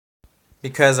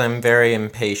Because I'm very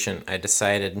impatient, I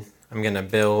decided I'm going to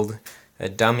build a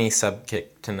dummy subkick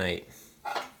tonight.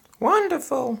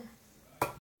 Wonderful!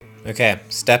 Okay,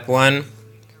 step 1,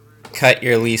 cut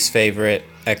your least favorite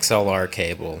XLR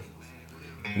cable.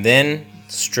 Then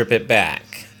strip it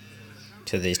back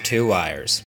to these 2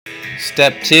 wires.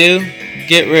 Step 2,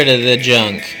 get rid of the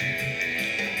junk.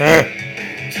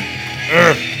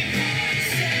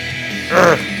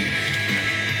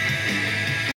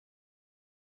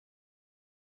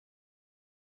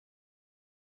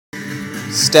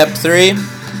 Step 3,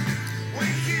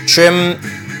 trim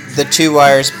the 2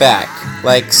 wires back,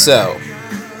 like so.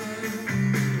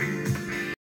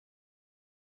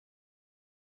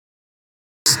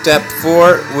 Step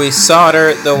 4, we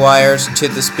solder the wires to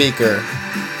the speaker.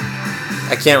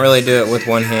 I can't really do it with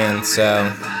one hand,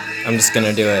 so I'm just going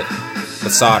to do it,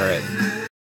 but solder it.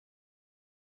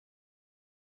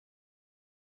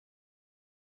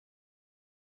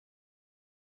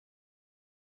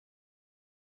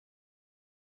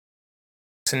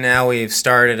 So now we've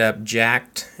started up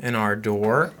jacked in our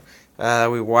door.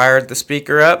 We wired the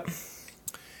speaker up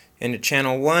into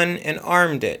channel 1 and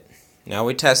armed it. Now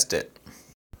we test it.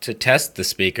 To test the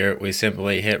speaker, we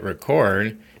simply hit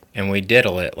record and we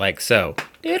diddle it like so.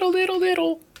 Diddle, diddle,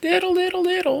 diddle, diddle, diddle,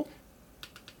 diddle.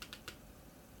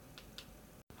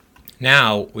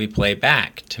 Now we play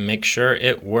back to make sure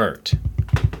it worked.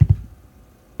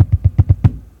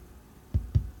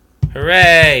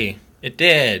 Hooray! It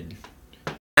did!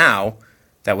 Now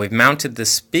that we've mounted the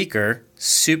speaker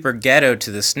super ghetto to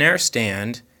the snare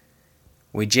stand,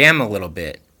 we jam a little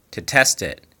bit to test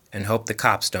it and hope the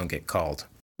cops don't get called.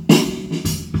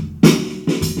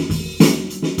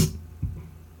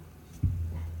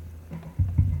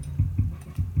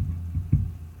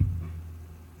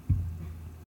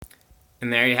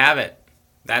 And there you have it.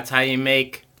 That's how you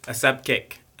make a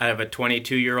subkick out of a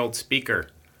 22-year-old speaker.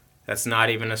 That's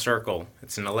not even a circle,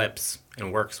 it's an ellipse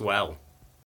and works well.